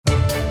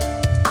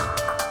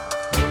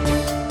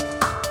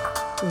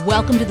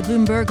Welcome to the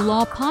Bloomberg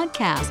Law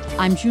Podcast.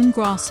 I'm June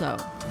Grasso.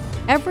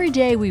 Every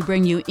day we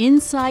bring you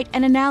insight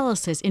and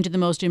analysis into the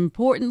most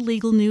important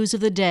legal news of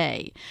the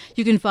day.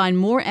 You can find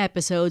more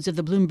episodes of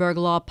the Bloomberg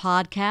Law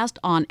Podcast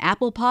on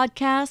Apple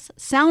Podcasts,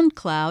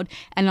 SoundCloud,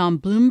 and on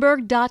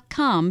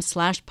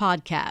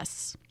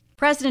Bloomberg.com/podcasts.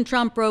 President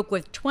Trump broke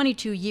with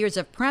 22 years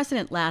of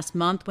precedent last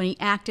month when he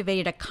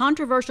activated a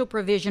controversial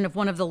provision of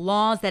one of the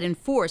laws that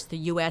enforce the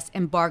U.S.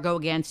 embargo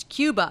against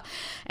Cuba.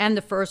 And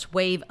the first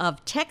wave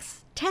of test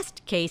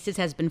cases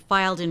has been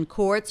filed in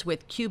courts,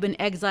 with Cuban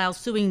exiles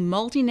suing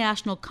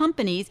multinational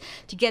companies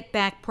to get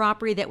back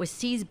property that was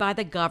seized by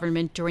the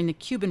government during the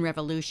Cuban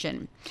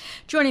Revolution.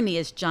 Joining me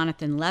is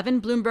Jonathan Levin,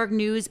 Bloomberg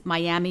News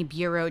Miami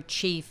bureau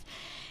chief.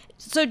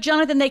 So,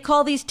 Jonathan, they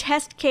call these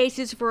test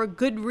cases for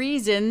good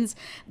reasons.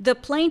 The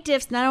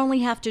plaintiffs not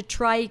only have to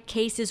try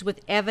cases with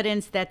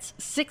evidence that's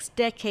 6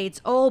 decades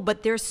old,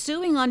 but they're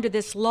suing under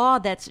this law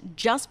that's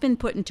just been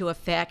put into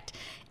effect.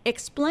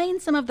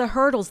 Explain some of the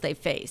hurdles they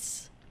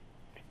face.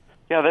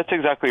 Yeah, that's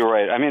exactly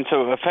right. I mean,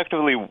 so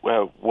effectively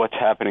what's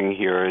happening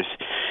here is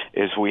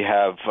we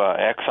have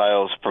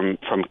exiles from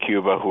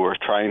Cuba who are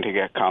trying to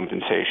get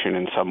compensation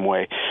in some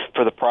way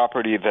for the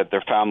property that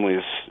their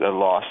families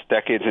lost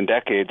decades and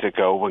decades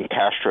ago when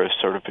Castro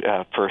sort of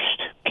first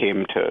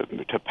came to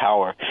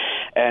power.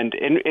 And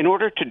in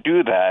order to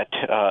do that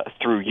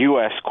through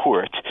U.S.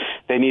 courts,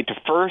 they need to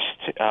first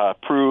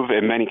prove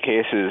in many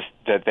cases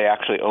that they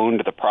actually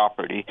owned the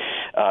property.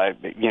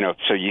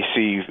 So you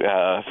see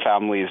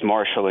families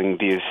marshaling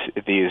these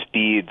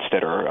deeds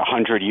that are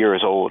 100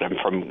 years old and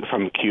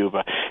from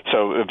Cuba.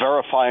 So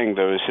verifying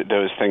those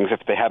things,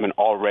 if they haven't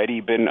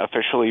already been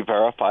officially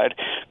verified,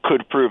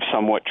 could prove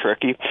somewhat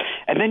tricky.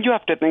 And then you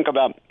have to think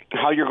about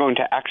how you're going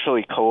to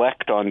actually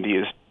collect on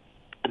these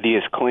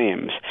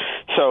claims.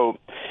 So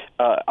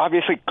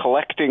obviously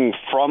collecting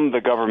from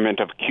the government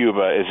of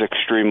Cuba is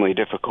extremely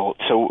difficult.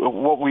 So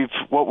what we've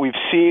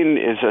seen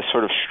is a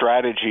sort of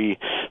strategy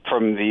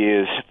from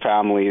these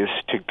families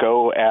to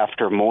go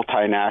after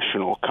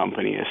multinational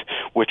companies,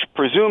 which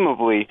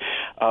presumably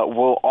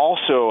will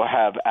also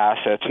have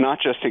assets not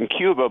just in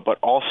Cuba but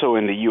also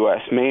in the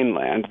U.S.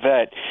 mainland,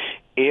 that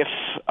if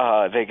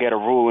they get a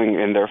ruling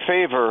in their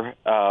favor,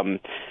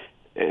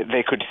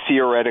 they could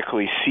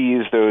theoretically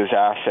seize those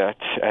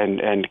assets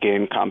and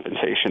gain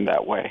compensation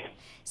that way.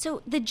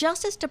 So the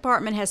Justice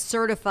Department has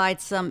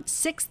certified some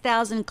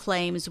 6,000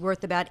 claims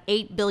worth about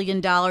 $8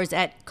 billion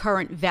at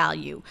current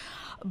value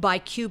by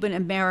Cuban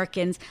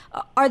Americans.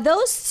 Are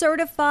those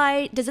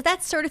certified? Does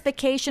that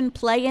certification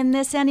play in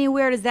this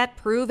anywhere? Does that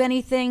prove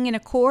anything in a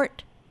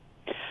court?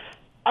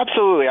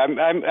 Absolutely. I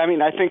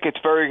mean, I think it's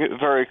very,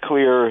 very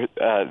clear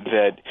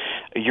that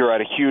you're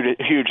at a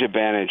huge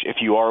advantage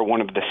if you are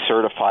one of the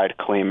certified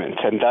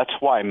claimants, and that's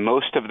why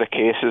most of the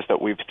cases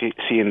that we've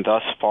seen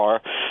thus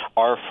far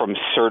are from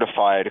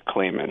certified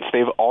claimants.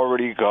 They've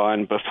already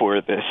gone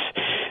before this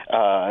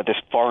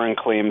Foreign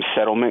Claims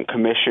Settlement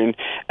Commission,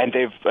 and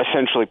they've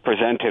essentially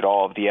presented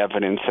all of the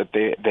evidence that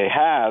they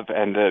have,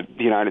 and the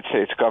United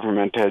States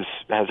government has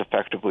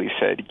effectively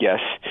said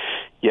yes,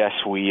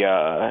 we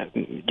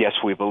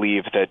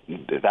believe that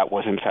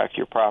was in fact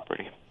your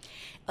property.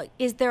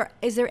 Is there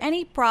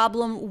any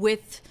problem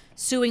with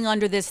suing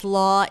under this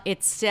law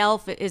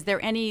itself? Is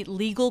there any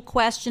legal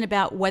question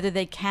about whether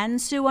they can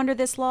sue under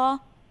this law?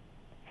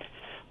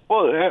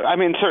 Well, I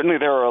mean, certainly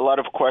there are a lot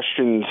of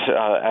questions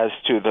as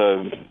to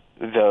the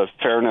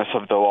fairness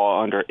of the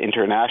law under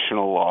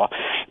international law,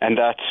 and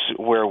that's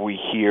where we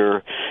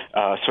hear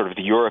sort of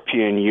the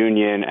European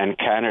Union and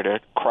Canada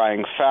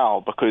crying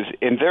foul, because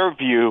in their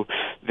view,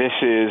 this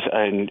is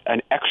an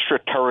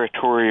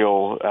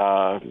extraterritorial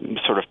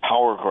sort of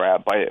power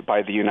grab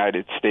by the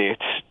United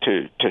States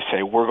to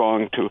say we're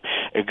going to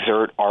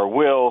exert our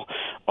will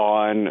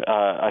on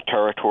a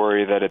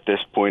territory that at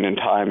this point in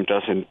time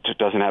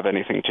doesn't have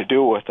anything to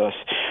do with us,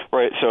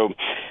 right? So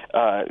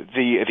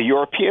the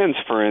Europeans,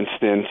 for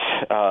instance,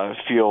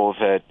 feel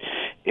that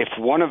if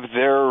one of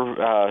their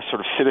sort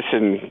of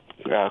citizen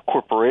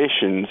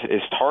corporations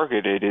is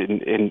targeted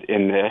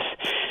in this,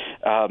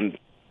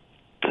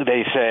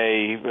 they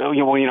say, well,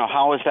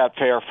 how is that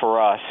fair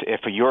for us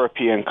if a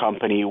European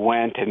company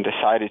went and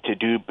decided to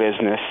do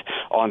business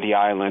on the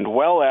island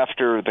well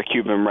after the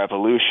Cuban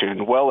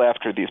Revolution, well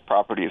after these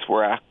properties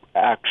were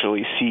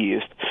actually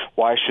seized?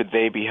 Why should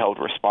they be held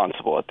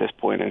responsible at this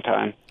point in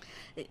time?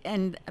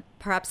 And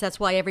perhaps that's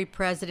why every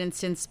president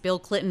since Bill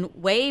Clinton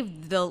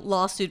waived the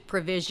lawsuit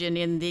provision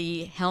in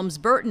the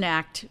Helms-Burton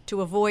Act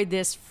to avoid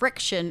this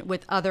friction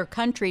with other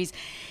countries.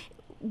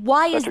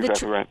 That's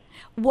exactly right.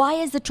 Why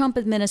is the Trump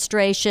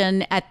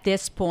administration at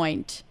this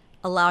point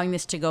allowing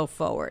this to go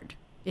forward,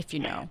 if you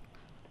know?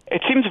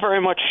 It seems very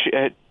much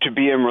to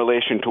be in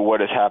relation to what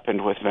has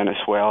happened with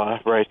Venezuela,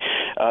 right?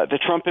 The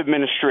Trump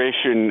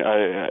administration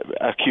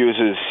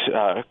accuses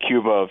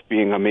Cuba of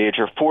being a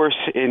major force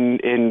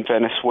in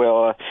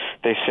Venezuela.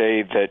 They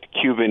say that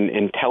Cuban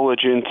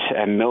intelligence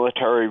and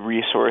military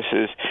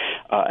resources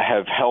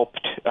have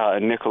helped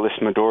Nicolas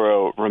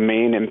Maduro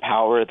remain in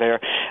power there,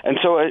 and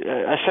so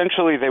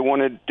essentially they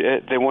wanted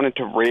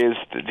to raise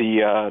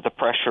the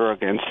pressure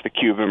against the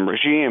Cuban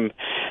regime.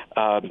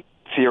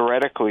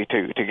 Theoretically,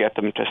 to get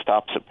them to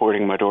stop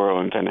supporting Maduro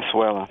in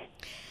Venezuela.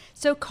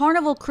 So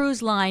Carnival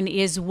Cruise Line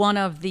is one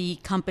of the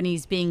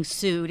companies being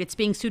sued. It's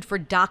being sued for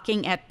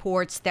docking at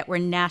ports that were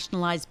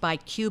nationalized by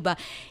Cuba.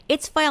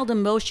 It's filed a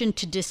motion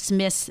to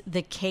dismiss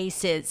the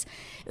cases.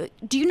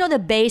 Do you know the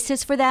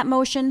basis for that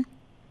motion?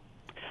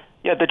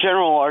 Yeah, the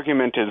general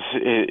argument is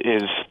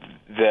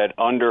that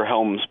under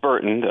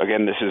Helms-Burton,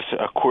 again, this is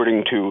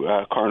according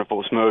to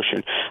Carnival's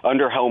motion,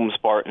 under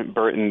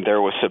Helms-Burton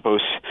there was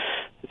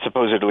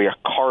supposedly a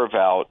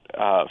carve-out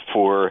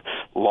for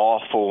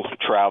lawful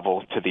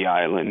travel to the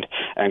island,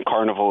 and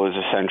Carnival is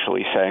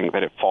essentially saying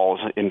that it falls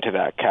into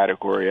that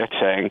category. It's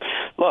saying,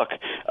 look,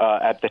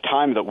 at the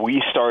time that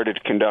we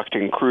started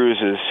conducting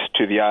cruises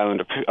to the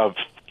island of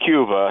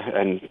Cuba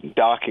and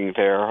docking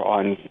there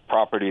on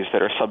properties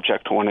that are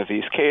subject to one of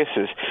these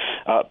cases,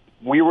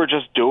 we were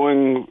just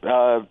doing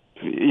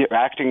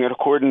acting in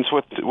accordance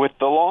with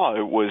the law.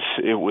 It was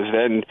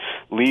then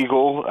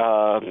legal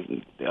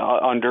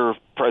under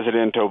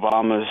President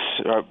Obama's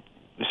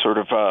sort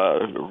of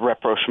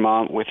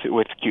rapprochement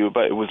with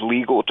Cuba. It was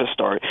legal to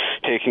start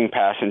taking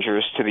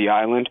passengers to the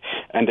island,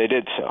 and they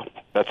did so.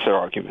 That's their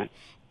argument.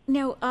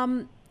 Now,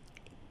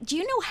 do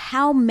you know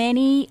how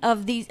many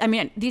of these? I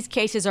mean, these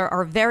cases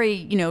are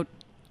very,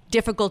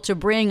 difficult to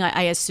bring,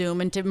 I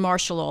assume, and to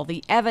marshal all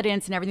the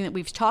evidence and everything that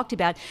we've talked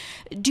about.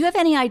 Do you have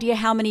any idea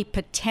how many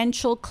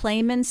potential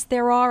claimants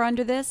there are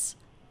under this?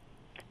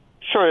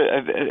 Sure.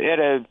 At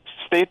a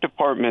State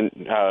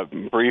Department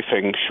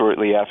briefing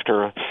shortly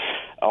after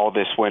all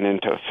this went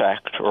into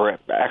effect, or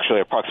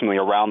actually approximately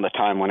around the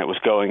time when it was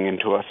going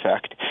into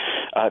effect,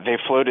 they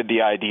floated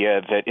the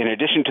idea that in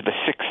addition to the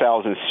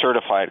 6,000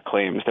 certified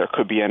claims, there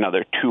could be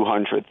another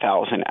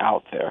 200,000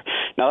 out there.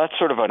 Now, that's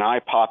sort of an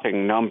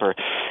eye-popping number,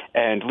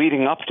 and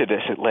leading up to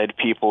this, it led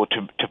people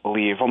to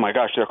believe, oh my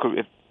gosh,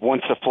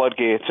 once the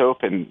floodgates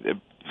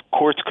open,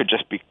 courts could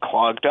just be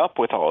clogged up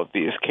with all of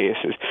these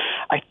cases.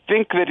 I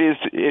think that it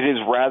is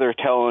rather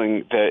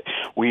telling that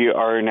we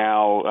are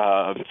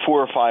now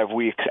 4 or 5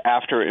 weeks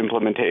after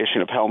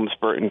implementation of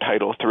Helms-Burton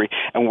Title III,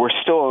 and we're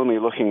still only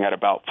looking at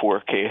about 4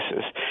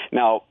 cases.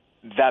 Now,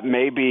 that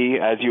may be,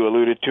 as you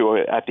alluded to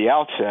at the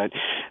outset,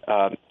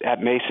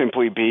 that may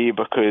simply be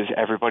because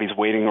everybody's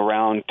waiting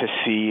around to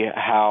see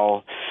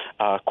how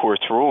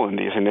courts rule in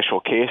these initial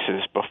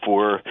cases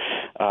before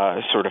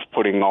sort of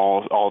putting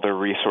all their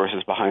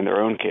resources behind their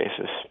own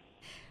cases.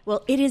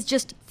 Well, it is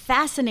just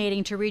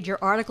fascinating to read your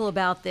article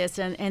about this,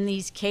 and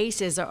these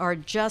cases are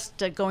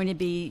just going to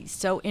be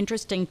so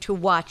interesting to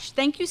watch.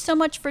 Thank you so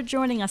much for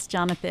joining us,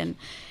 Jonathan.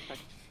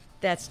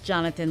 That's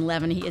Jonathan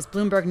Levin. He is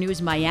Bloomberg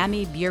News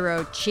Miami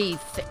Bureau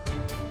Chief.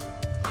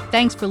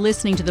 Thanks for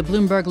listening to the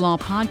Bloomberg Law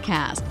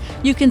Podcast.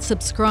 You can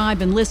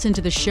subscribe and listen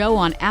to the show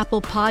on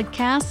Apple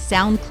Podcasts,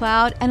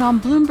 SoundCloud, and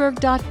on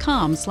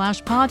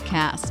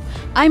Bloomberg.com/podcast.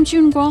 I'm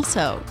June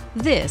Grasso.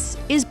 This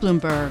is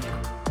Bloomberg.